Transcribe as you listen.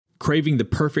Craving the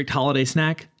perfect holiday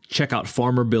snack? Check out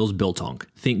Farmer Bill's Biltong.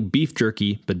 Think beef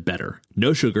jerky, but better.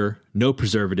 No sugar, no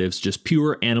preservatives, just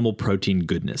pure animal protein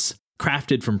goodness.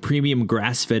 Crafted from premium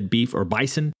grass-fed beef or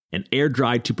bison and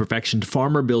air-dried to perfection,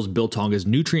 Farmer Bill's Biltong is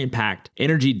nutrient-packed,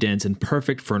 energy-dense, and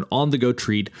perfect for an on-the-go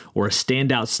treat or a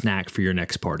standout snack for your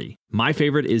next party. My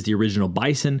favorite is the original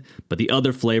bison, but the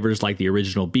other flavors like the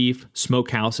original beef,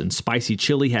 smokehouse, and spicy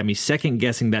chili have me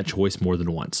second-guessing that choice more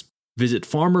than once. Visit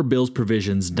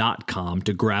farmerbillsprovisions.com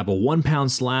to grab a 1-pound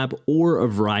slab or a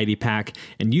variety pack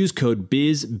and use code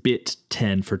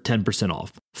BIZBIT10 for 10%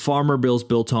 off. Farmer Bill's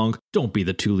Biltong, don't be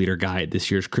the 2-liter guy at this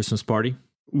year's Christmas party.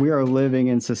 We are living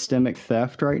in systemic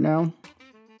theft right now,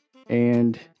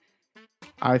 and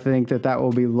I think that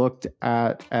will be looked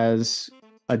at as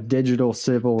a digital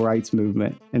civil rights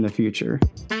movement in the future.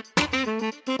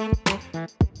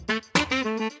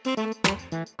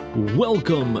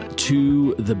 Welcome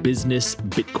to the Business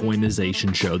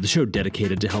Bitcoinization Show, the show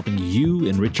dedicated to helping you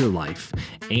enrich your life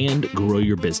and grow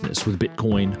your business with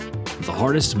Bitcoin, the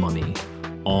hardest money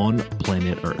on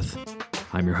planet Earth.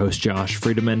 I'm your host, Josh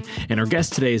Friedemann, and our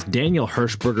guest today is Daniel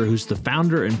Hershberger, who's the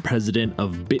founder and president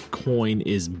of Bitcoin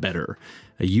is Better,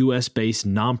 a US-based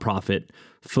nonprofit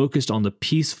focused on the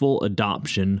peaceful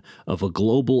adoption of a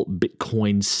global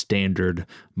Bitcoin standard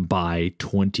by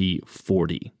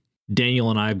 2040. Daniel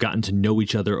and I have gotten to know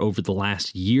each other over the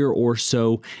last year or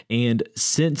so, and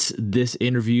since this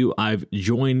interview, I've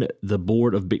joined the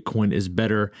board of Bitcoin is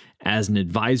Better as an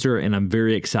advisor, and I'm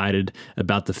very excited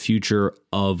about the future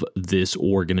of this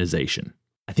organization.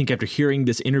 I think after hearing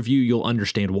this interview, you'll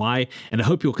understand why, and I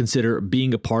hope you'll consider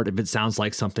being a part if it sounds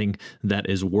like something that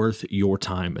is worth your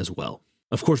time as well.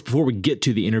 Of course, before we get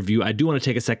to the interview, I do want to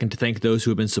take a second to thank those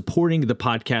who have been supporting the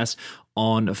podcast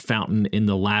on Fountain in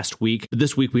the last week.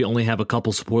 This week, we only have a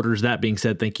couple supporters. That being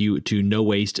said, thank you to No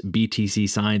Waste, BTC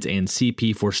Signs, and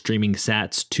CP for streaming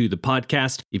sats to the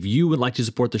podcast. If you would like to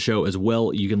support the show as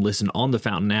well, you can listen on the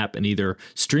Fountain app and either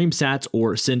stream sats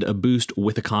or send a boost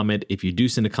with a comment. If you do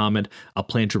send a comment, I'll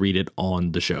plan to read it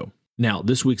on the show. Now,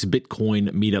 this week's Bitcoin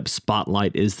Meetup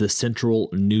Spotlight is the Central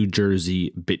New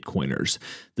Jersey Bitcoiners.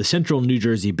 The Central New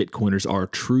Jersey Bitcoiners are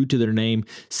true to their name,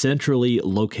 centrally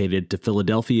located to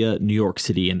Philadelphia, New York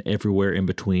City, and everywhere in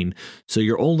between, so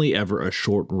you're only ever a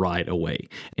short ride away.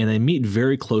 And they meet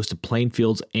very close to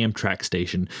Plainfield's Amtrak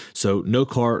station, so no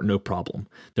car, no problem.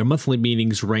 Their monthly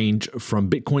meetings range from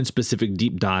Bitcoin-specific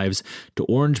deep dives to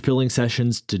orange pilling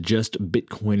sessions to just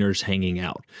Bitcoiners hanging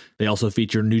out. They also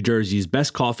feature New Jersey's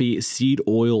best coffee, seed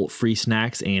oil free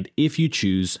snacks, and if you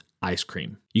choose, ice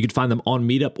cream. You can find them on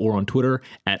Meetup or on Twitter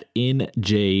at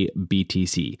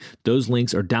NJBTC. Those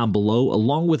links are down below,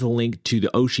 along with a link to the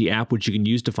Oshi app, which you can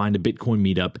use to find a Bitcoin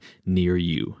meetup near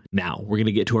you. Now, we're going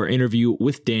to get to our interview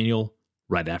with Daniel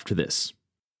right after this.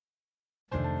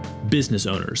 Business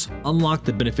owners, unlock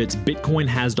the benefits Bitcoin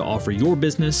has to offer your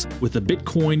business with the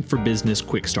Bitcoin for Business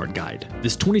Quick Start Guide.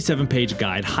 This 27-page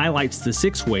guide highlights the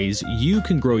 6 ways you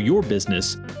can grow your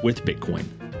business with Bitcoin.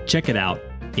 Check it out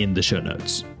in the show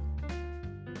notes.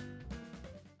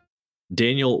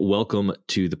 Daniel, welcome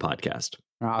to the podcast.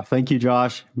 Thank you,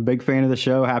 Josh. Big fan of the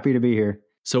show. Happy to be here.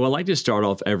 So I like to start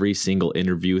off every single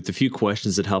interview with a few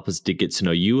questions that help us to get to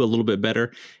know you a little bit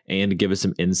better and give us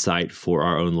some insight for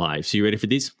our own lives. So you ready for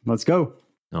these? Let's go.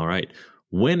 All right.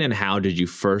 When and how did you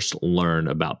first learn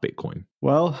about Bitcoin?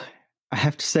 Well, I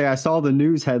have to say I saw the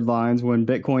news headlines when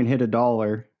Bitcoin hit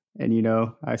 $1. And,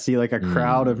 I see like a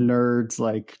crowd of nerds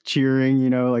like cheering,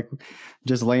 like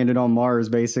just landed on Mars,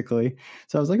 basically.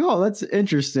 So I was like, oh, that's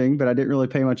interesting. But I didn't really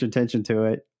pay much attention to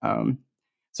it.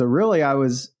 So really, I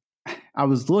was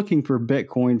looking for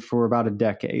Bitcoin for about a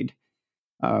decade.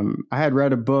 I had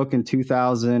read a book in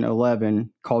 2011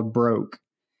 called Broke,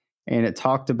 and it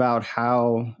talked about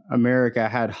how America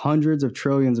had hundreds of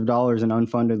trillions of dollars in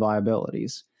unfunded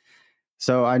liabilities.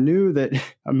 So I knew that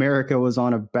America was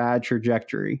on a bad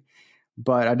trajectory,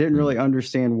 but I didn't really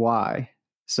understand why.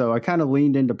 So I kind of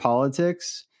leaned into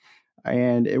politics,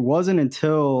 and it wasn't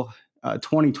until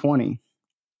 2020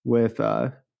 with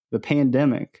the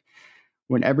pandemic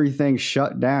when everything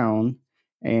shut down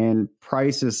and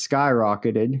prices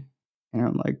skyrocketed. And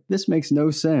I'm like, this makes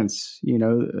no sense.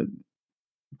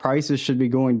 Prices should be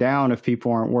going down if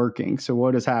people aren't working. So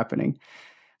what is happening?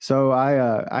 So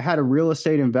I had a real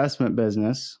estate investment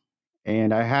business,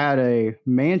 and I had a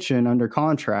mansion under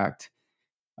contract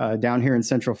down here in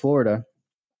Central Florida.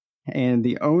 And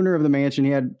the owner of the mansion,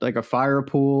 he had like a fire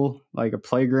pool, like a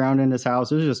playground in his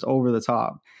house. It was just over the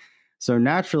top. So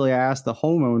naturally, I asked the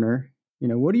homeowner,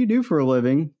 what do you do for a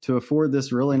living to afford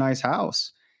this really nice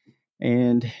house?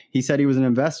 And he said he was an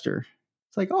investor.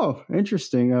 It's like, oh,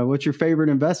 interesting. What's your favorite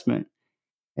investment?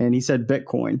 And he said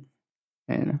Bitcoin.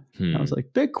 And I was Hmm.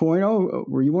 like, Bitcoin? Oh,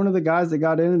 were you one of the guys that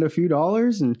got in at a few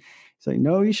dollars? And he's like,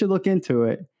 no, you should look into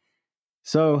it.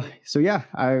 So yeah,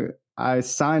 I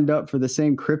signed up for the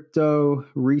same crypto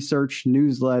research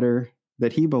newsletter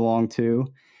that he belonged to.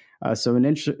 So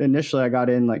initially I got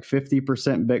in like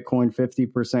 50% Bitcoin,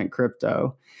 50%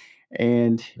 crypto.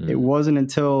 And it Hmm. wasn't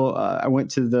until I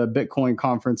went to the Bitcoin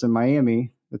conference in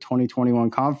Miami, the 2021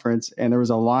 conference, and there was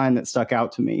a line that stuck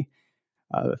out to me.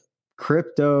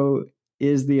 Crypto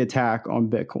is the attack on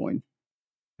Bitcoin.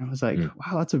 I was like, Hmm.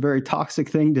 wow, that's a very toxic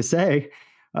thing to say.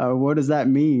 What does that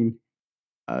mean?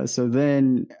 So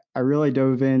then I really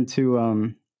dove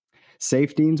into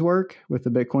Safedean's work with the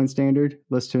Bitcoin standard,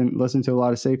 listen to a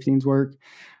lot of Safedean's work.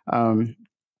 And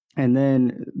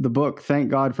then the book, Thank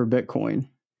God for Bitcoin,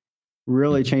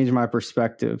 really Hmm. changed my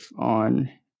perspective on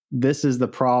this is the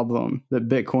problem that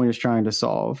Bitcoin is trying to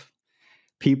solve.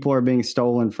 People are being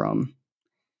stolen from.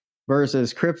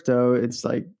 Versus crypto, it's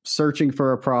like searching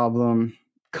for a problem,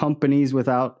 companies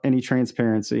without any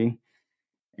transparency,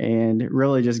 and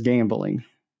really just gambling.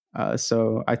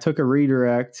 So I took a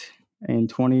redirect in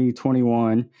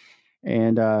 2021,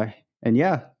 and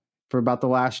yeah, for about the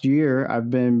last year, I've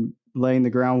been laying the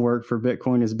groundwork for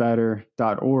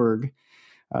BitcoinIsBetter.org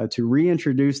to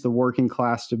reintroduce the working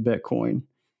class to Bitcoin,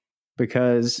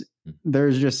 because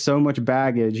there's just so much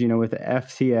baggage, with the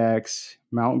FTX,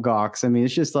 Mount Gox. I mean,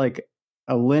 it's just like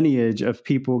a lineage of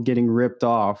people getting ripped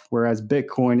off, whereas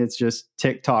Bitcoin, it's just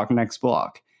TikTok next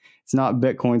block. It's not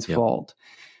Bitcoin's Yep. fault.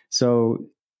 So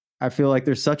I feel like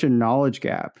there's such a knowledge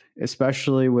gap,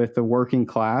 especially with the working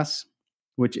class,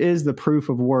 which is the proof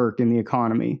of work in the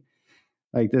economy.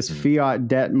 Like this Hmm. fiat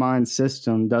debt mine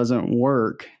system doesn't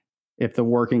work if the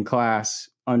working class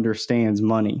understands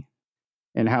money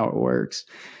and how it works.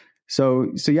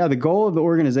 So yeah, the goal of the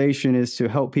organization is to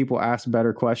help people ask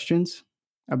better questions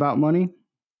about money,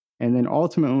 and then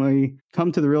ultimately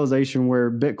come to the realization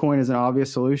where Bitcoin is an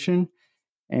obvious solution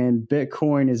and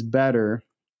Bitcoin is better,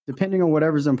 depending on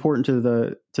whatever's important to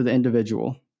the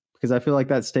individual. Because I feel like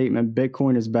that statement,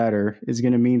 Bitcoin is better, is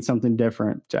going to mean something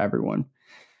different to everyone.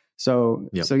 So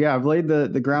Yep. yeah, I've laid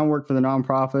the groundwork for the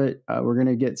nonprofit. We're going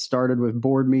to get started with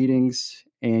board meetings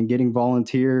and getting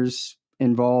volunteers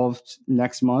involved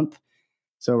next month.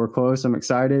 So we're close. I'm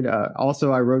excited.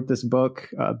 Also, I wrote this book,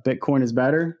 Bitcoin is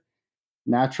Better,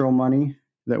 Natural Money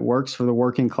That Works for the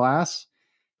Working Class.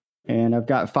 And I've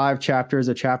got 5 chapters,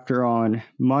 a chapter on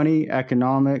money,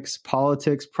 economics,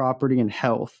 politics, property, and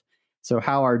health. So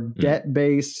how our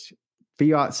debt-based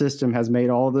fiat system has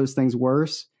made all of those things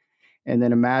worse, and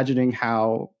then imagining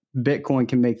how Bitcoin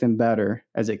can make them better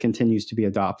as it continues to be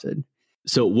adopted.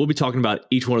 So we'll be talking about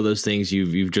each one of those things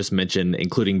you've just mentioned,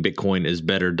 including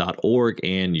BitcoinIsBetter.org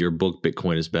and your book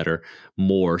Bitcoin is Better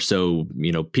more. So,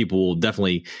 people will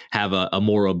definitely have a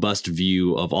more robust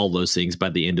view of all those things by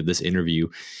the end of this interview.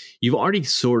 You've already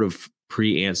sort of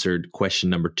pre-answered question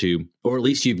number 2, or at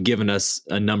least you've given us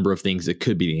a number of things that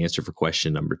could be the answer for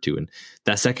question number 2. And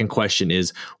that second question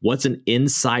is, what's an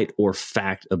insight or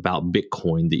fact about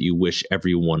Bitcoin that you wish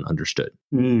everyone understood?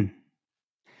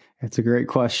 That's a great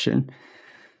question.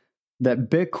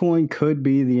 That Bitcoin could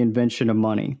be the invention of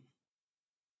money.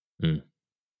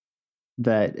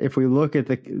 That if we look at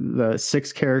the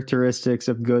 6 characteristics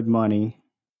of good money,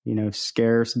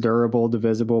 scarce, durable,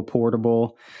 divisible,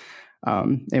 portable.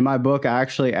 In my book, I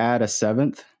actually add a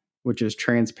 7th, which is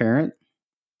transparent.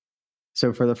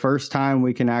 So for the first time,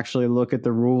 we can actually look at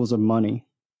the rules of money.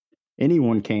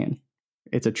 Anyone can.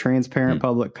 It's a transparent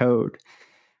public code.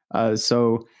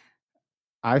 So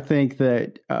I think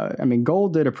that,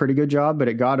 gold did a pretty good job, but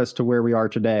it got us to where we are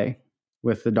today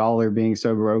with the dollar being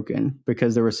so broken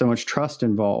because there was so much trust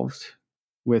involved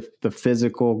with the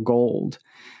physical gold.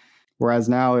 Whereas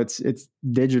now it's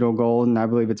digital gold, and I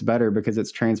believe it's better because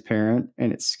it's transparent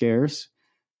and it's scarce.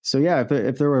 So yeah,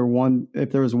 if there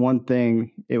was one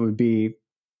thing, it would be,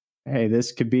 hey,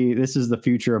 this is the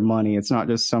future of money. It's not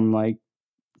just some like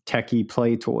techie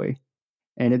play toy.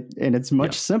 And it's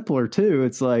much simpler too.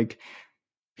 It's like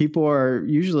people are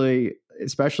usually,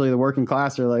 especially the working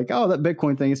class, are like, oh, that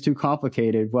Bitcoin thing is too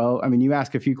complicated. Well, you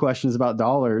ask a few questions about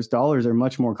dollars. Dollars are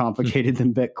much more complicated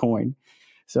than Bitcoin.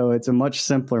 So it's a much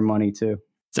simpler money too.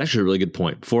 It's actually a really good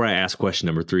point. Before I ask question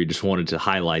number 3, just wanted to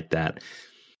highlight that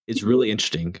it's really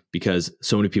interesting because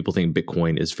so many people think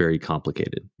Bitcoin is very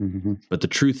complicated. Mm-hmm. But the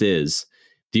truth is,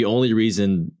 the only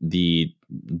reason the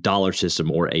dollar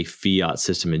system or a fiat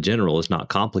system in general is not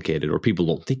complicated, or people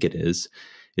don't think it is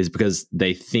because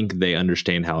they think they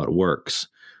understand how it works.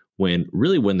 When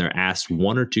they're asked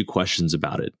 1 or 2 questions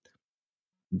about it,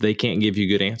 they can't give you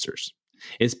good answers.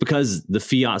 It's because the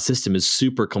fiat system is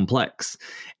super complex.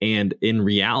 And in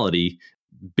reality,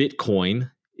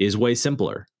 Bitcoin is way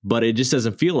simpler, but it just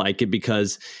doesn't feel like it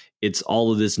because it's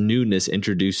all of this newness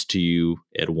introduced to you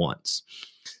at once.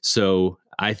 So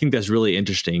I think that's really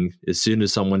interesting. As soon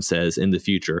as someone says in the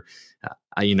future,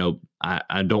 I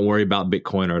don't worry about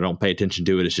Bitcoin or I don't pay attention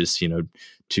to it. It's just,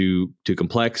 too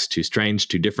complex, too strange,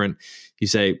 too different. You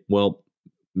say, well,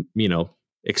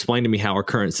 explain to me how our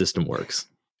current system works.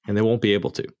 And they won't be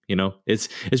able to.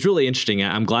 It's really interesting.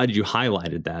 I'm glad you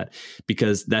highlighted that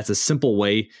because that's a simple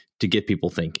way to get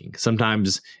people thinking.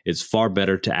 Sometimes it's far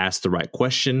better to ask the right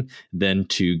question than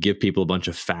to give people a bunch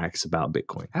of facts about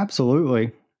Bitcoin.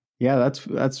 Absolutely. Yeah,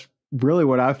 that's really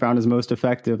what I found is most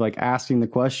effective, like asking the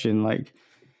question. Like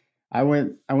I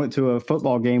went to a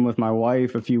football game with my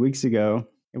wife a few weeks ago,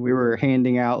 and we were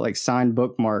handing out like signed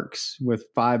bookmarks with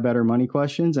 5 better money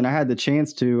questions. And I had the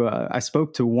chance to, I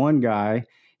spoke to one guy.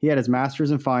 He had his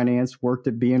master's in finance, worked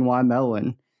at BNY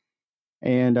Mellon.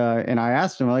 And I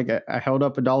asked him, like, I held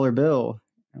up a dollar bill.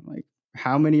 I'm like,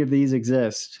 how many of these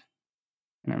exist?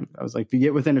 And I was like, if you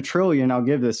get within 1 trillion, I'll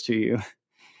give this to you.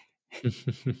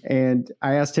 And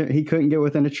I asked him, he couldn't get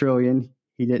within 1 trillion.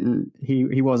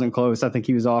 He wasn't close. I think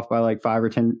he was off by like 5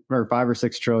 or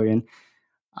 6 trillion.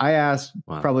 I asked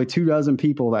probably 24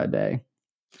 people that day.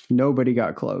 Nobody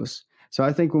got close. So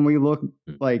I think when we look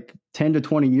like 10 to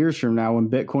 20 years from now, when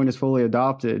Bitcoin is fully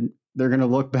adopted, they're going to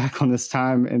look back on this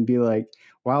time and be like,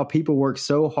 wow, people worked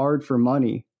so hard for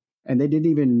money and they didn't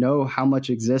even know how much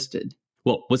existed.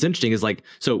 Well, what's interesting is like,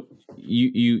 so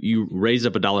you raise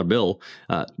up a dollar bill,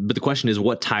 but the question is,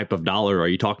 what type of dollar are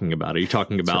you talking about? Are you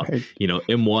talking about, right. M1,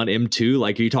 M2?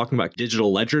 Like, are you talking about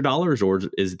digital ledger dollars, or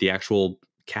is it the actual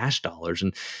cash dollars?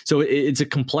 And so it's a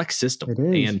complex system,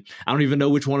 and I don't even know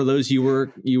which one of those you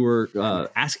were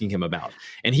asking him about,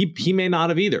 and he may not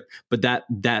have either. But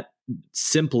that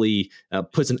simply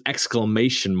puts an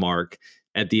exclamation mark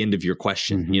at the end of your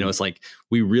question. Mm-hmm. It's like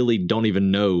we really don't even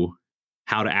know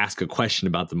how to ask a question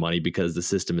about the money because the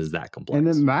system is that complex. And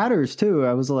it matters too.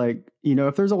 I was like,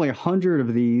 if there's only 100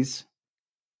 of these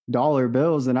dollar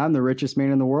bills, then I'm the richest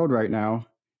man in the world right now.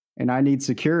 And I need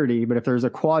security. But if there's a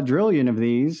quadrillion of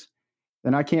these,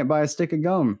 then I can't buy a stick of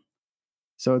gum.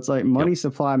 So it's like money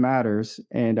supply matters.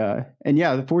 And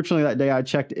yeah, fortunately that day I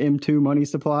checked M2 money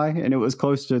supply and it was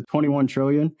close to 21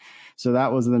 trillion. So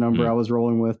that was the number I was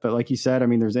rolling with. But like you said, I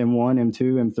mean, there's M1,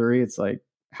 M2, M3. It's like,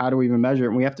 how do we even measure it?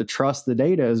 And we have to trust the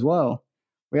data as well.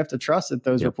 We have to trust that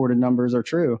those reported numbers are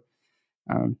true.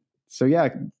 So yeah,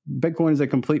 Bitcoin is a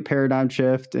complete paradigm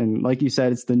shift. And like you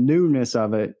said, it's the newness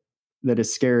of it that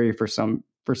is scary for some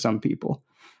people.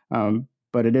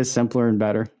 But it is simpler and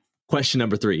better. Question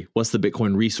number 3, what's the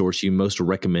Bitcoin resource you most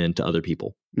recommend to other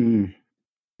people?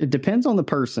 It depends on the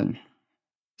person.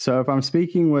 So if I'm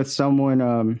speaking with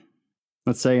someone,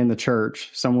 let's say in the church,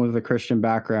 someone with a Christian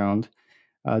background,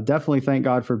 definitely thank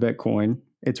God for Bitcoin.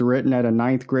 It's written at a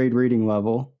 9th grade reading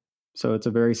level. So it's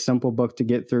a very simple book to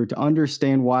get through to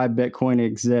understand why Bitcoin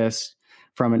exists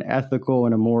from an ethical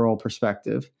and a moral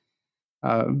perspective.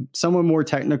 Someone more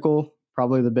technical,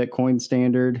 probably the Bitcoin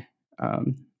Standard.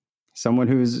 Someone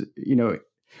who's,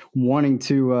 wanting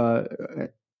to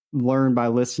learn by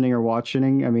listening or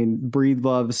watching. I mean,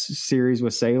 Breedlove's series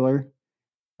with Sailor.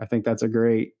 I think that's a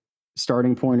great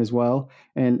starting point as well.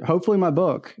 And hopefully my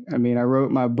book. I mean, I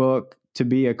wrote my book to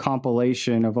be a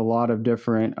compilation of a lot of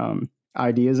different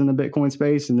ideas in the Bitcoin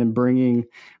space and then bringing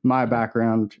my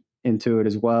background into it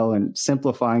as well and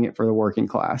simplifying it for the working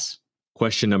class.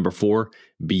 Question number 4,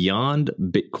 beyond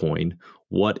Bitcoin,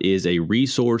 what is a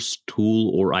resource, tool,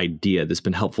 or idea that's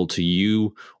been helpful to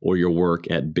you or your work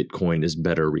at Bitcoin is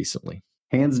Better recently?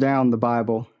 Hands down, the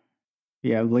Bible.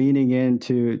 Yeah, leaning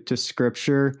into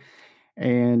scripture.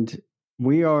 And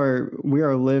we are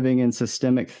living in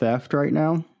systemic theft right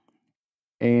now.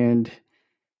 And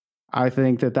I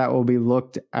think that will be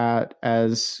looked at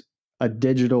as a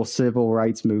digital civil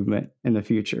rights movement in the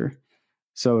future.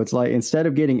 So it's like, instead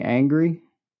of getting angry,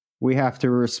 we have to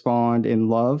respond in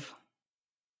love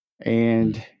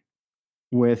and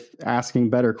with asking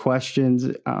better questions.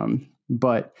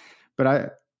 But I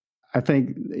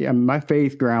think my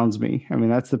faith grounds me. I mean,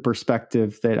 that's the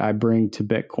perspective that I bring to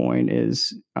Bitcoin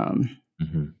is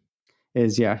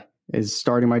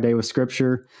starting my day with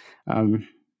scripture,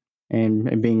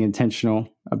 and being intentional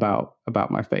about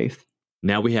my faith.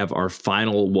 Now we have our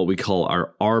final, what we call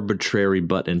our arbitrary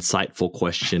but insightful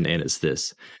question, and it's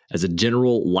this. As a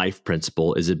general life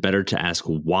principle, is it better to ask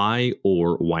why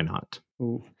or why not?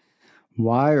 Ooh.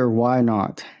 Why or why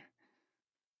not?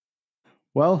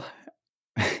 Well,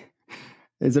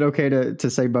 is it okay to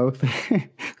say both?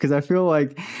 Because I feel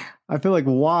like I feel like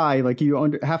why, like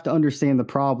you have to understand the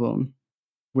problem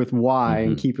with why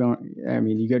and keep on. I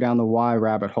mean, you go down the why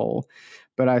rabbit hole,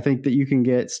 but I think that you can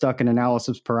get stuck in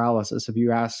analysis paralysis if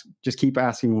you just keep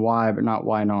asking why, but not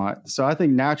why not. So I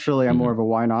think naturally I'm more of a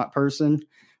why not person,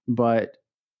 but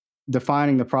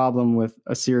defining the problem with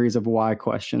a series of why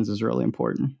questions is really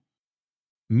important.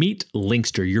 Meet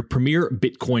Linkster, your premier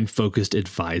Bitcoin-focused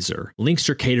advisor.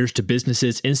 Linkster caters to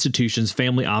businesses, institutions,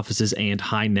 family offices, and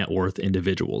high-net-worth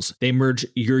individuals. They merge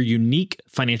your unique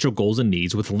financial goals and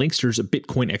needs with Linkster's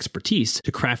Bitcoin expertise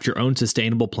to craft your own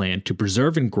sustainable plan to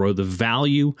preserve and grow the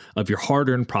value of your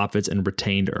hard-earned profits and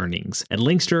retained earnings. At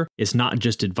Linkster, it's not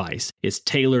just advice, it's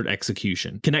tailored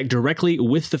execution. Connect directly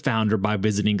with the founder by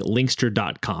visiting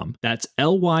linkster.com. That's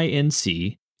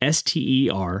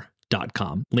LYNCSTER.com.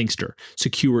 Linkster.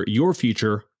 Secure your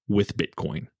future with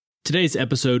Bitcoin. Today's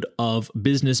episode of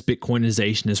Business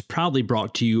Bitcoinization is proudly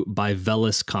brought to you by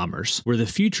Velis Commerce, where the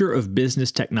future of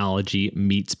business technology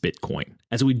meets Bitcoin.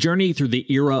 As we journey through the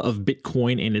era of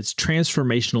Bitcoin and its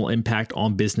transformational impact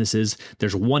on businesses,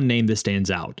 there's one name that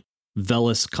stands out: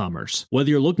 Velis Commerce. Whether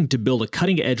you're looking to build a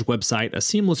cutting-edge website, a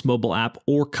seamless mobile app,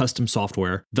 or custom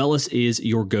software, Velis is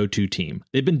your go-to team.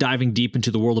 They've been diving deep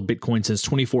into the world of Bitcoin since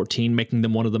 2014, making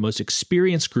them one of the most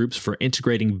experienced groups for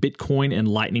integrating Bitcoin and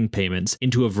Lightning payments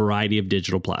into a variety of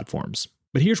digital platforms.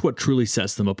 But here's what truly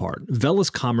sets them apart.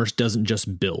 Velis Commerce doesn't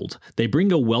just build. They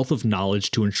bring a wealth of knowledge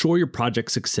to ensure your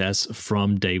project's success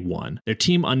from day one. Their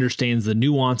team understands the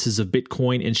nuances of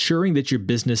Bitcoin, ensuring that your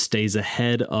business stays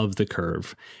ahead of the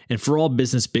curve. And for all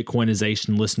business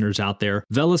Bitcoinization listeners out there,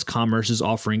 Velis Commerce is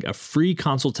offering a free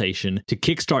consultation to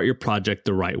kickstart your project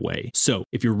the right way. So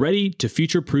if you're ready to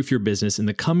future-proof your business in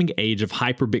the coming age of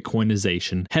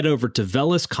hyper-Bitcoinization, head over to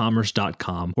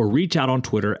veliscommerce.com or reach out on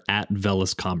Twitter at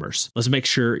veliscommerce. Let's make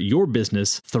sure your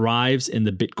business thrives in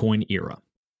the Bitcoin era.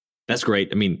 That's great.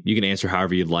 I mean, you can answer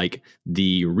however you'd like.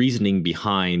 The reasoning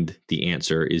behind the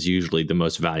answer is usually the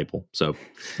most valuable. So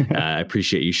I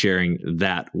appreciate you sharing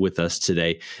that with us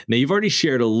today. Now, you've already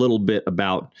shared a little bit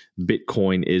about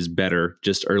Bitcoin is better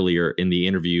just earlier in the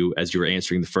interview as you were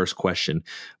answering the first question.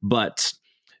 But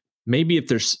maybe if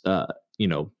there's,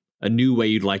 a new way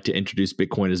you'd like to introduce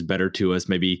Bitcoin is better to us,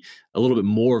 maybe a little bit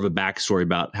more of a backstory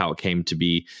about how it came to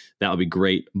be, that would be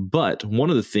great. But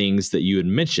one of the things that you had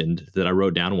mentioned that I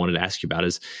wrote down and wanted to ask you about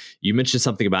is you mentioned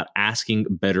something about asking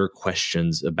better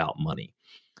questions about money.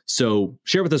 So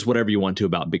share with us whatever you want to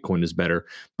about Bitcoin is better,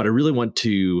 but I really want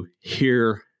to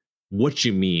hear what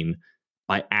you mean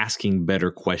by asking better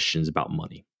questions about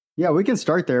money. Yeah, we can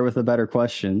start there with the better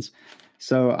questions.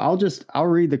 So I'll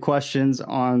read the questions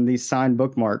on these signed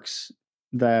bookmarks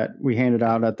that we handed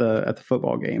out at the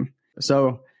football game.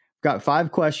 So got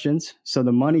 5 questions. So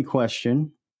the money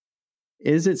question: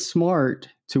 is it smart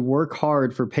to work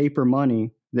hard for paper money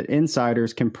that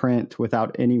insiders can print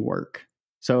without any work?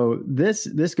 So this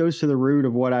goes to the root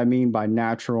of what I mean by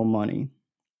natural money.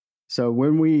 So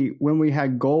when we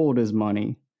had gold as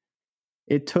money,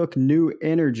 it took new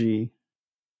energy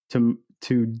to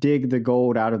dig the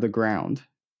gold out of the ground.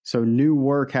 So new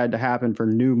work had to happen for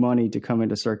new money to come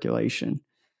into circulation.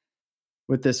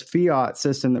 With this fiat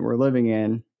system that we're living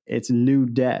in, it's new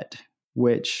debt,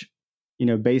 which,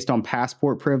 based on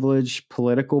passport privilege,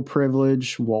 political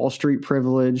privilege, Wall Street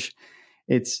privilege,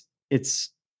 it's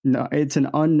an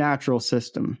unnatural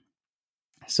system.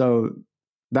 So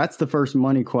that's the first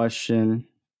money question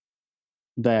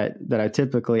that I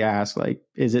typically ask, like,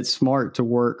 is it smart to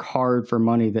work hard for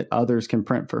money that others can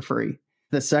print for free?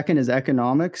 The second is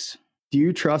economics. Do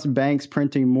you trust banks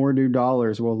printing more new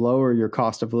dollars will lower your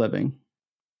cost of living?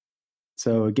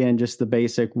 So again, just the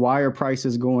basic, why are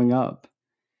prices going up?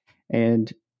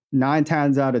 And 9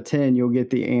 times out of 10, you'll get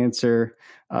the answer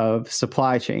of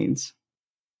supply chains.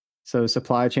 So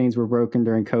supply chains were broken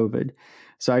during COVID.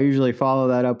 So I usually follow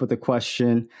that up with a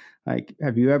question like,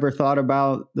 have you ever thought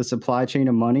about the supply chain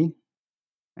of money?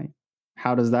 Like,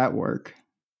 how does that work?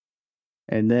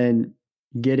 And then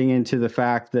getting into the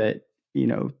fact that,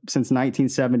 since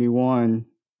 1971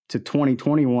 to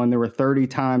 2021, there were 30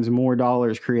 times more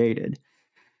dollars created.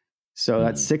 So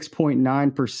that's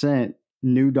 6.9%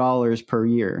 new dollars per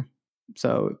year.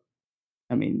 So,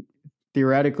 I mean,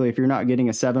 theoretically, if you're not getting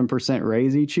a 7%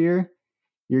 raise each year,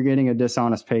 you're getting a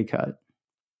dishonest pay cut.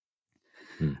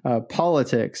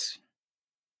 Politics.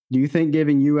 Do you think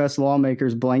giving U.S.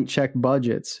 lawmakers blank check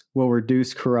budgets will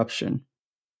reduce corruption?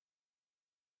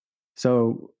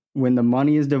 So when the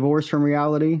money is divorced from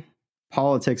reality,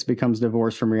 politics becomes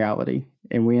divorced from reality.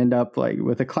 And we end up like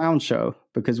with a clown show,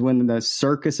 because when the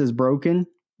circus is broken,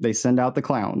 they send out the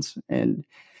clowns. And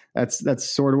that's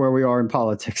sort of where we are in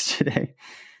politics today.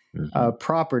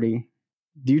 Property.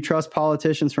 Do you trust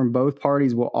politicians from both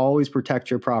parties will always protect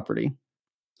your property?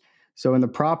 So in the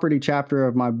property chapter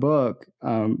of my book,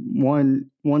 one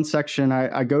section,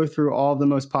 I go through all of the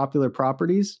most popular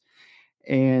properties,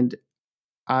 and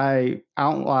I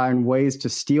outline ways to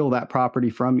steal that property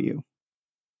from you.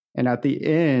 And at the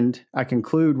end, I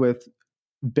conclude with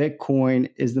Bitcoin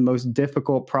is the most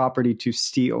difficult property to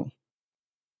steal.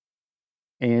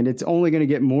 And it's only going to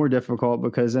get more difficult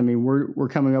because, I mean, we're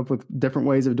coming up with different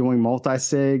ways of doing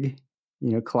multi-sig,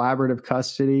 collaborative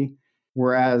custody,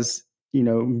 whereas,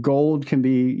 gold can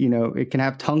be, it can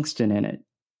have tungsten in it.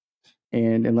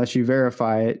 And unless you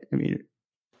verify it, I mean,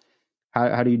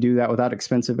 how do you do that without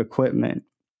expensive equipment?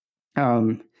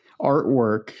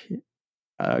 Artwork,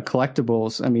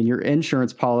 collectibles. I mean, your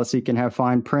insurance policy can have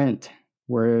fine print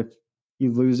where if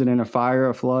you lose it in a fire,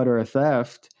 a flood, or a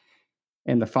theft,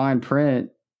 and the fine print,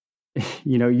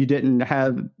 you didn't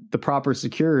have the proper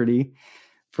security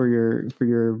for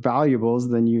your valuables,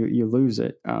 then you lose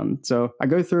it. So I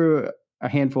go through a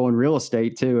handful in real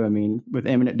estate too. I mean, with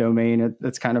eminent domain,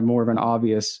 that's kind of more of an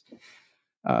obvious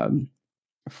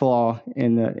flaw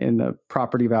in the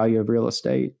property value of real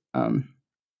estate. And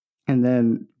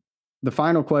then the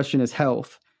final question is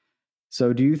health.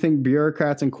 So do you think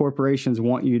bureaucrats and corporations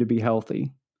want you to be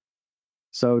healthy?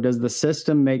 So does the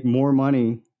system make more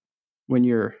money when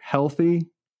you're healthy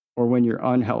or when you're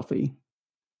unhealthy?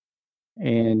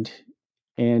 And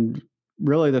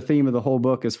really the theme of the whole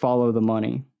book is follow the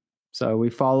money. So we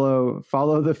follow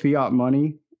the fiat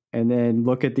money and then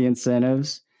look at the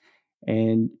incentives,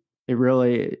 and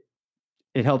it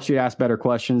helps you ask better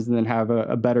questions and then have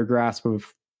a better grasp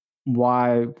of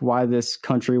why this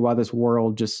country, why this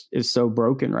world just is so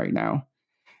broken right now.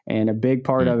 And a big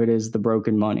part of it is the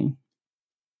broken money.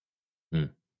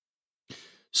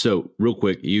 So real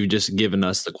quick, you've just given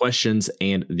us the questions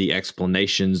and the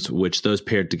explanations, which those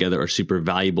paired together are super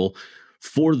valuable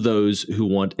for those who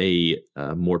want a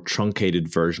more truncated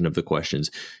version of the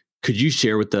questions. Could you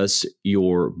share with us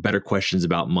your better questions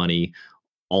about money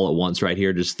all at once right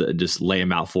here? Just lay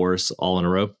them out for us all in a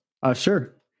row.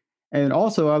 Sure. And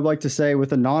also I'd like to say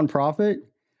with a nonprofit,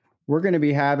 we're going to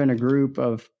be having a group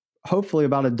of hopefully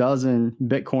about a dozen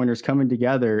Bitcoiners coming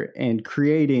together and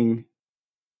creating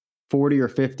 40 or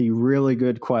 50 really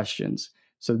good questions.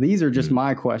 So these are just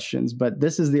my questions, but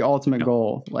this is the ultimate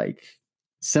goal, like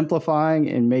simplifying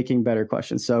and making better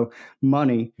questions. So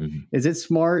money, is it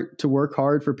smart to work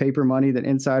hard for paper money that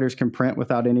insiders can print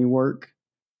without any work?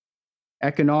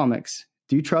 Economics,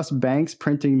 do you trust banks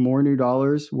printing more new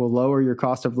dollars will lower your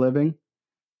cost of living?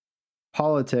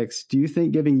 Politics, do you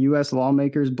think giving U.S.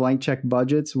 lawmakers blank check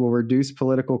budgets will reduce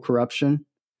political corruption?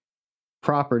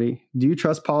 Property, do you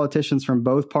trust politicians from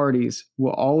both parties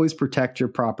will always protect your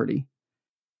property?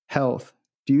 Health,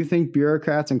 do you think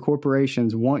bureaucrats and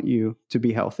corporations want you to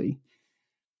be healthy?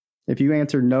 If you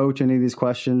answer no to any of these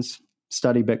questions,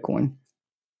 study Bitcoin.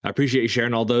 I appreciate you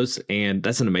sharing all those, and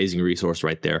that's an amazing resource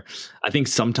right there. I think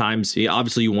sometimes,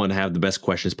 obviously, you want to have the best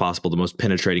questions possible, the most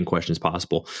penetrating questions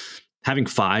possible. Having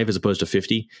 5 as opposed to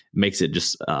 50 makes it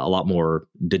just a lot more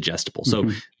digestible.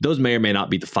 So those may or may not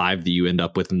be the 5 that you end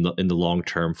up with in the long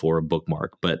term for a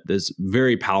bookmark, but it's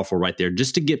very powerful right there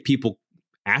just to get people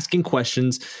asking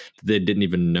questions that they didn't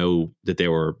even know that they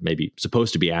were maybe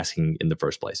supposed to be asking in the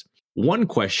first place. One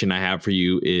question I have for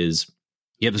you is,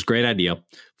 you have this great idea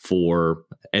for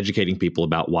educating people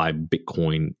about why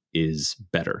Bitcoin is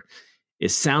better. It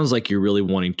sounds like you're really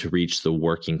wanting to reach the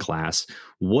working class.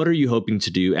 What are you hoping to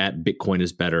do at Bitcoin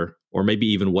is Better? Or maybe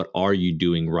even what are you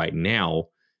doing right now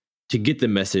to get the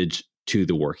message to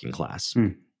the working class?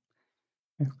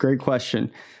 Great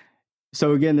question.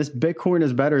 So again, this Bitcoin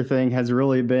is Better thing has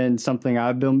really been something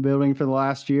I've been building for the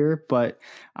last year, but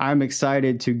I'm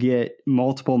excited to get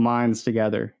multiple minds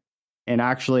together and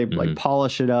actually like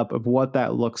polish it up of what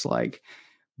that looks like,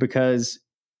 because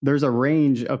there's a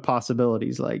range of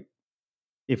possibilities. Like,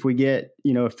 if we get,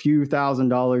 a few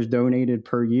 $1,000s donated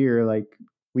per year, like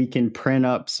we can print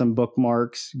up some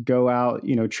bookmarks, go out,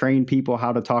 train people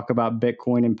how to talk about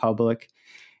Bitcoin in public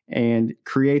and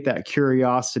create that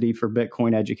curiosity for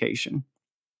Bitcoin education.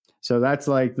 So that's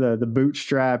like the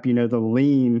bootstrap, the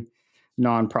lean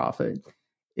nonprofit.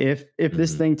 If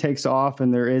this thing takes off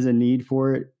and there is a need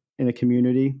for it in the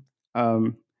community,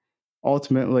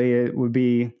 ultimately it would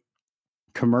be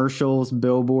commercials,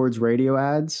 billboards, radio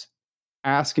ads,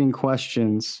 asking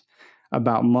questions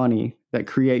about money that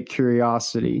create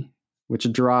curiosity,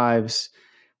 which drives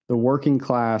the working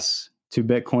class to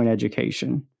Bitcoin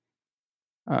education.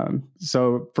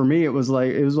 So for me, it was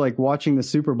like watching the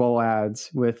Super Bowl ads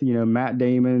with, Matt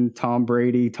Damon, Tom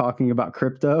Brady talking about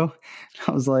crypto.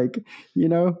 I was like,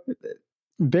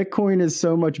 Bitcoin is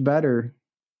so much better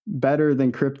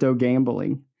than crypto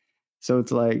gambling. So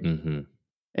it's like,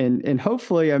 and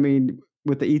hopefully, I mean,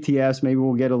 with the ETFs, maybe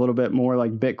we'll get a little bit more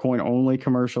like Bitcoin only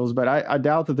commercials, but I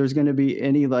doubt that there's going to be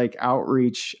any like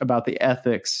outreach about the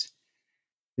ethics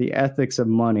of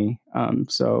money.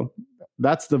 So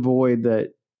that's the void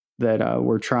that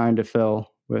we're trying to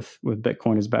fill with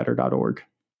bitcoinisbetter.org.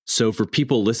 So for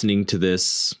people listening to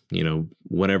this,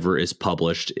 whenever is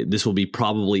published, this will be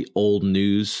probably old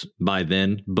news by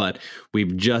then, but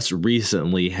we've just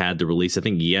recently had the release, I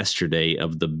think yesterday,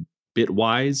 of the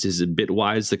Bitwise. Is it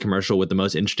Bitwise, the commercial with the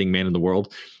most interesting man in the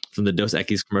world from the Dos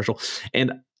Equis commercial?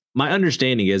 And my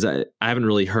understanding is, I haven't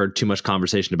really heard too much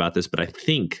conversation about this, but I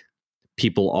think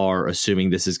people are assuming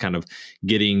this is kind of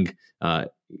getting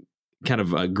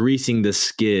greasing the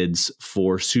skids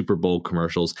for Super Bowl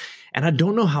commercials. And I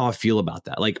don't know how I feel about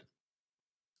that. Like,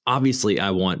 obviously,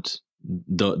 I want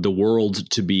the world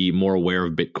to be more aware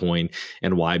of Bitcoin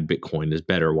and why Bitcoin is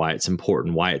better, why it's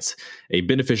important, why it's a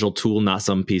beneficial tool, not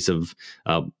some piece of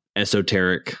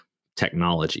esoteric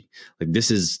technology. Like, this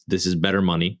is better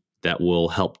money that will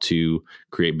help to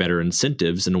create better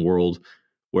incentives in a world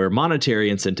where monetary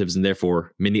incentives and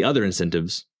therefore many other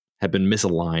incentives have been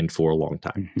misaligned for a long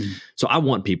time. So I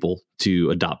want people to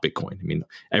adopt Bitcoin. I mean,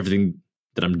 everything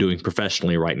that I'm doing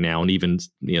professionally right now, and even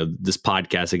this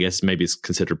podcast, I guess maybe it's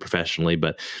considered professionally,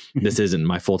 but this isn't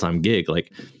my full-time gig.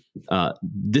 Like,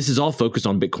 this is all focused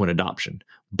on Bitcoin adoption,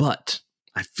 but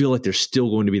I feel like there's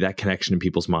still going to be that connection in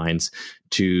people's minds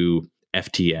to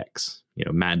FTX,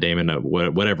 Matt Damon,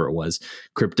 whatever it was,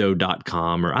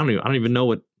 crypto.com, or I don't even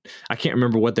know I can't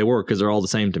remember what they were because they're all the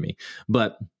same to me.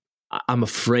 But I'm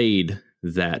afraid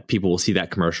that people will see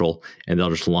that commercial and they'll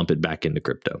just lump it back into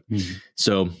crypto.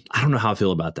 So I don't know how I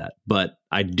feel about that, but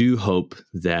I do hope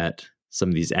that some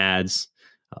of these ads,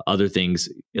 other things,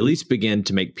 at least begin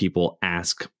to make people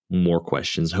ask more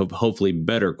questions, hopefully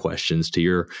better questions, to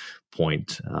your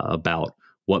point, about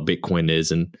what Bitcoin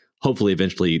is. And hopefully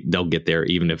eventually they'll get there,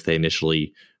 even if they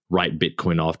initially write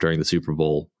Bitcoin off during the Super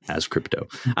Bowl as crypto.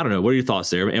 I don't know. What are your thoughts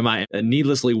there? Am I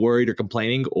needlessly worried or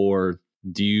complaining, or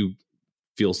do you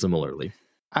feel similarly?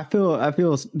 I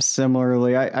feel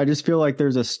similarly. I just feel like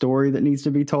there's a story that needs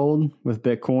to be told with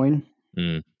Bitcoin,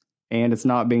 and it's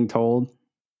not being told.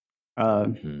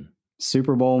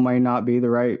 Super Bowl may not be the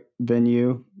right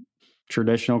venue.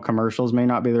 Traditional commercials may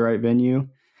not be the right venue,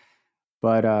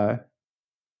 but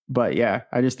yeah,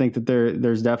 I just think that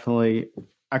there's definitely,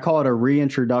 I call it a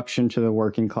reintroduction to the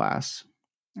working class.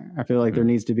 I feel like there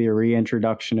needs to be a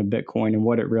reintroduction of Bitcoin and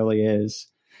what it really is,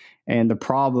 and the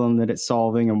problem that it's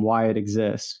solving and why it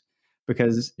exists.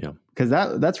 Because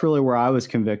that's really where I was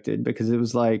convicted, because it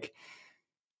was like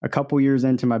a couple years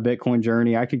into my Bitcoin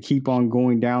journey, I could keep on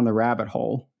going down the rabbit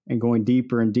hole and going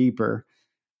deeper and deeper,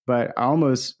 but I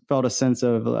almost felt a sense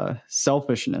of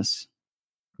selfishness,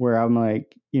 where I'm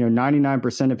like,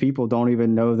 99% of people don't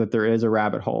even know that there is a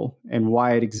rabbit hole and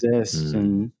why it exists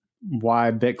and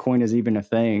why Bitcoin is even a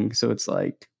thing. So it's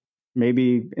like,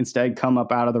 maybe instead come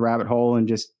up out of the rabbit hole and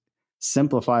just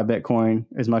simplify Bitcoin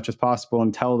as much as possible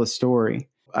and tell the story.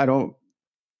 I don't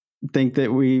think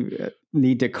that we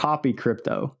need to copy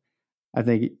crypto. I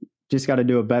think you just got to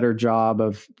do a better job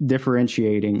of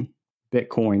differentiating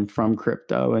Bitcoin from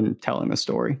crypto and telling the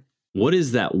story. What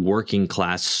is that working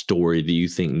class story that you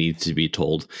think needs to be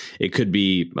told? It could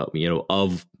be,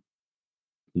 of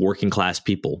working class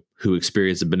people who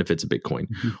experience the benefits of Bitcoin,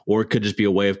 or it could just be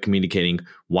a way of communicating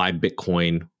why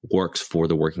Bitcoin works for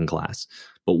the working class.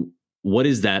 But what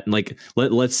is that? Like,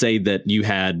 let's say that you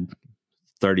had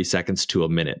 30 seconds to a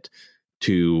minute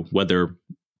to, whether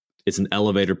it's an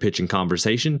elevator pitching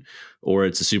conversation or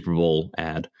it's a Super Bowl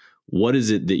ad. What is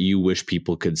it that you wish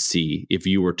people could see if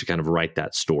you were to kind of write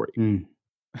that story?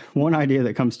 One idea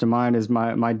that comes to mind is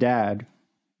my dad.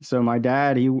 So my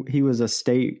dad, he was a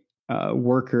state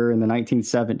worker in the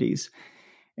 1970s,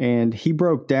 and he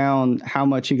broke down how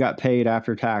much he got paid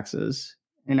after taxes.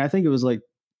 And I think it was like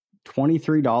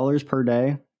 $23 per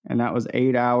day. And that was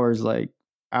 8 hours, like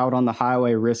out on the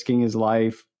highway, risking his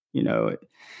life,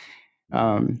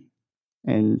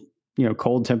 and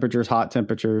cold temperatures, hot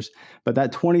temperatures. But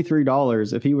that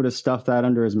 $23, if he would have stuffed that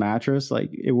under his mattress, like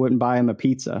it wouldn't buy him a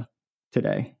pizza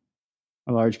today,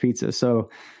 a large pizza. So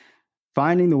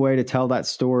finding the way to tell that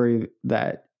story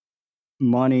that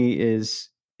money is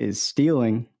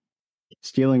stealing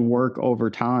work over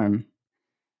time.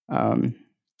 I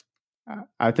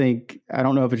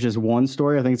don't know if it's just one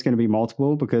story. I think it's going to be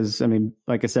multiple, because, I mean,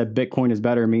 like I said, Bitcoin is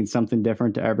better means something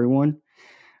different to everyone.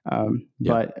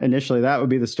 But initially that would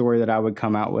be the story that I would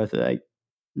come out with, like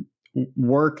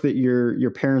work that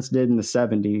your parents did in the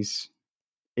 70s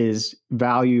is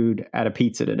valued at a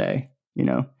pizza today, you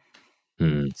know?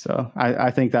 So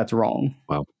I think that's wrong.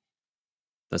 Wow.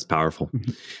 That's powerful.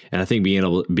 And I think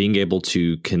being able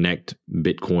to connect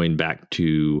Bitcoin back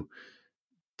to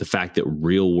the fact that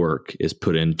real work is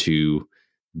put into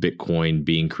Bitcoin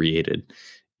being created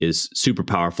is super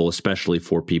powerful, especially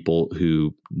for people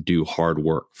who do hard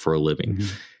work for a living.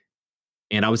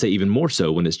 And I would say even more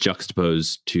so when it's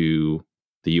juxtaposed to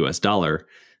the US dollar,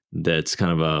 that's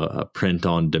kind of a print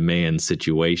on demand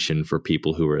situation for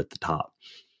people who are at the top.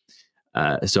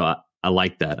 So I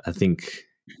like that. I think,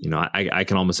 I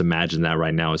can almost imagine that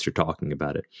right now as you're talking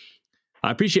about it.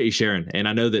 I appreciate you sharing. And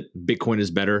I know that Bitcoin is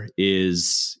Better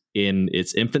is in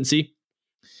its infancy,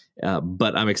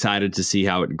 but I'm excited to see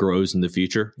how it grows in the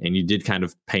future. And you did kind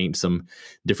of paint some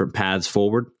different paths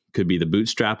forward. Could be the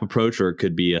bootstrap approach, or it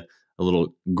could be a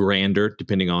little grander,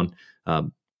 depending on,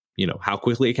 how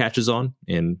quickly it catches on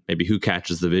and maybe who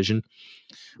catches the vision.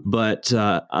 But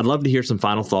I'd love to hear some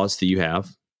final thoughts that you have,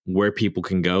 where people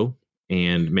can go,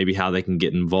 and maybe how they can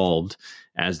get involved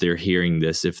as they're hearing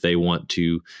this, if they want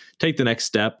to take the next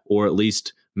step, or at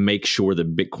least make sure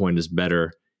that Bitcoin is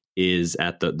Better is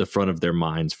at the front of their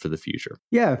minds for the future.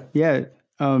 Yeah.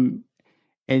 And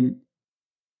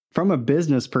from a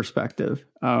business perspective,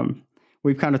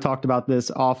 we've kind of talked about this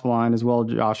offline as well,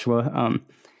 Joshua.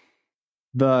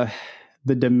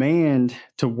 The demand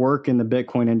to work in the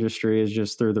Bitcoin industry is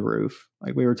just through the roof.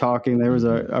 Like we were talking, there was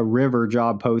a River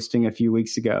job posting a few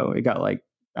weeks ago. It got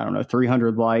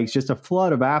 300 likes, just a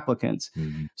flood of applicants.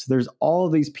 So there's all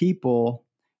of these people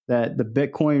that the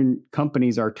Bitcoin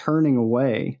companies are turning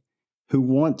away who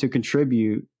want to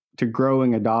contribute to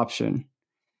growing adoption.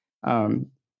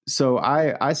 So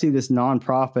I see this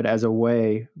nonprofit as a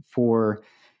way for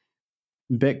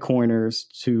Bitcoiners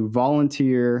to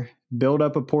volunteer, build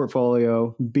up a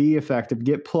portfolio, be effective,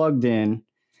 get plugged in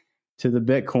to the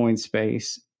Bitcoin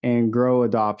space and grow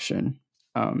adoption.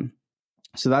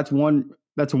 So that's one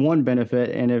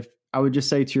benefit. And if I would just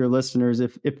say to your listeners,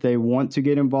 if they want to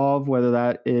get involved, whether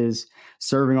that is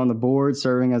serving on the board,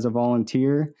 serving as a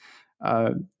volunteer,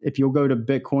 if you'll go to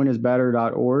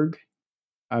bitcoinisbetter.org,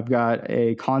 I've got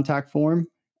a contact form,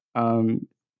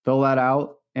 fill that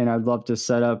out. And I'd love to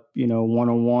set up,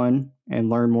 one-on-one and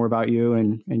learn more about you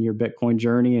and your Bitcoin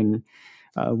journey and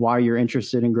why you're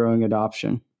interested in growing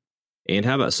adoption. And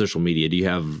how about social media? Do you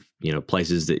have,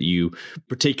 places that you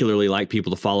particularly like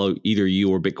people to follow, either you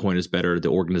or Bitcoin is Better, the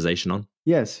organization, on?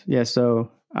 Yes.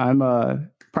 So I'm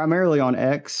primarily on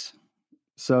X.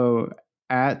 So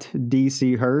at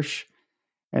DC Hirsch,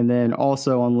 and then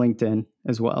also on LinkedIn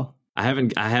as well. I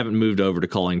haven't moved over to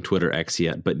calling Twitter X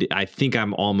yet, but I think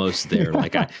I'm almost there.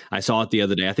 Like I saw it the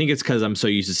other day. I think it's because I'm so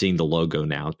used to seeing the logo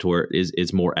now, to where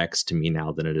it's more X to me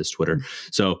now than it is Twitter.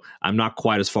 So I'm not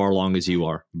quite as far along as you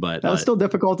are, but that was still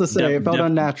difficult to say. It felt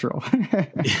unnatural.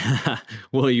 Yeah.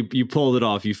 Well, you pulled it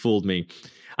off. You fooled me.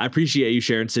 I appreciate you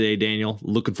sharing today, Daniel.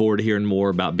 Looking forward to hearing more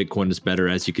about Bitcoin is Better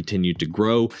as you continue to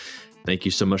grow. Thank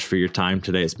you so much for your time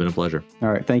today. It's been a pleasure.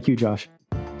 All right. Thank you, Josh.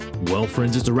 Well,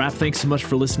 friends, it's a wrap. Thanks so much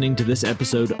for listening to this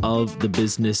episode of the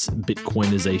Business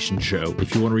Bitcoinization Show.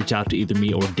 If you want to reach out to either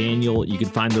me or Daniel, you can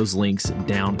find those links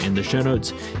down in the show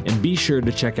notes. And be sure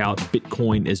to check out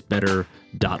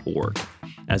bitcoinisbetter.org.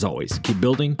 As always, keep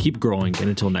building, keep growing, and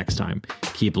until next time,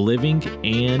 keep living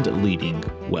and leading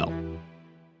well.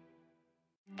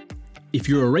 If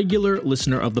you're a regular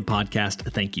listener of the podcast,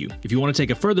 thank you. If you want to take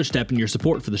a further step in your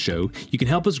support for the show, you can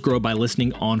help us grow by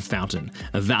listening on Fountain,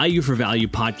 a value-for-value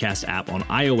podcast app on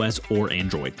iOS or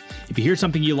Android. If you hear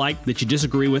something you like that you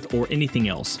disagree with or anything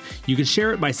else, you can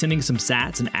share it by sending some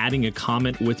sats and adding a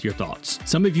comment with your thoughts.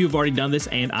 Some of you have already done this,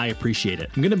 and I appreciate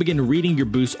it. I'm going to begin reading your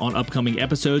boosts on upcoming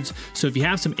episodes, so if you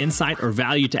have some insight or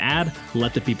value to add,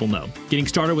 let the people know. Getting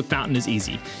started with Fountain is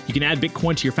easy. You can add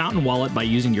Bitcoin to your Fountain wallet by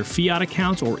using your fiat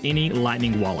accounts or any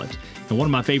Lightning wallet. And one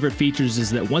of my favorite features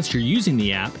is that once you're using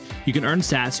the app, you can earn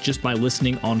sats just by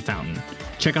listening on Fountain.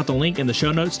 Check out the link in the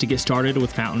show notes to get started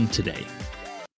with Fountain today.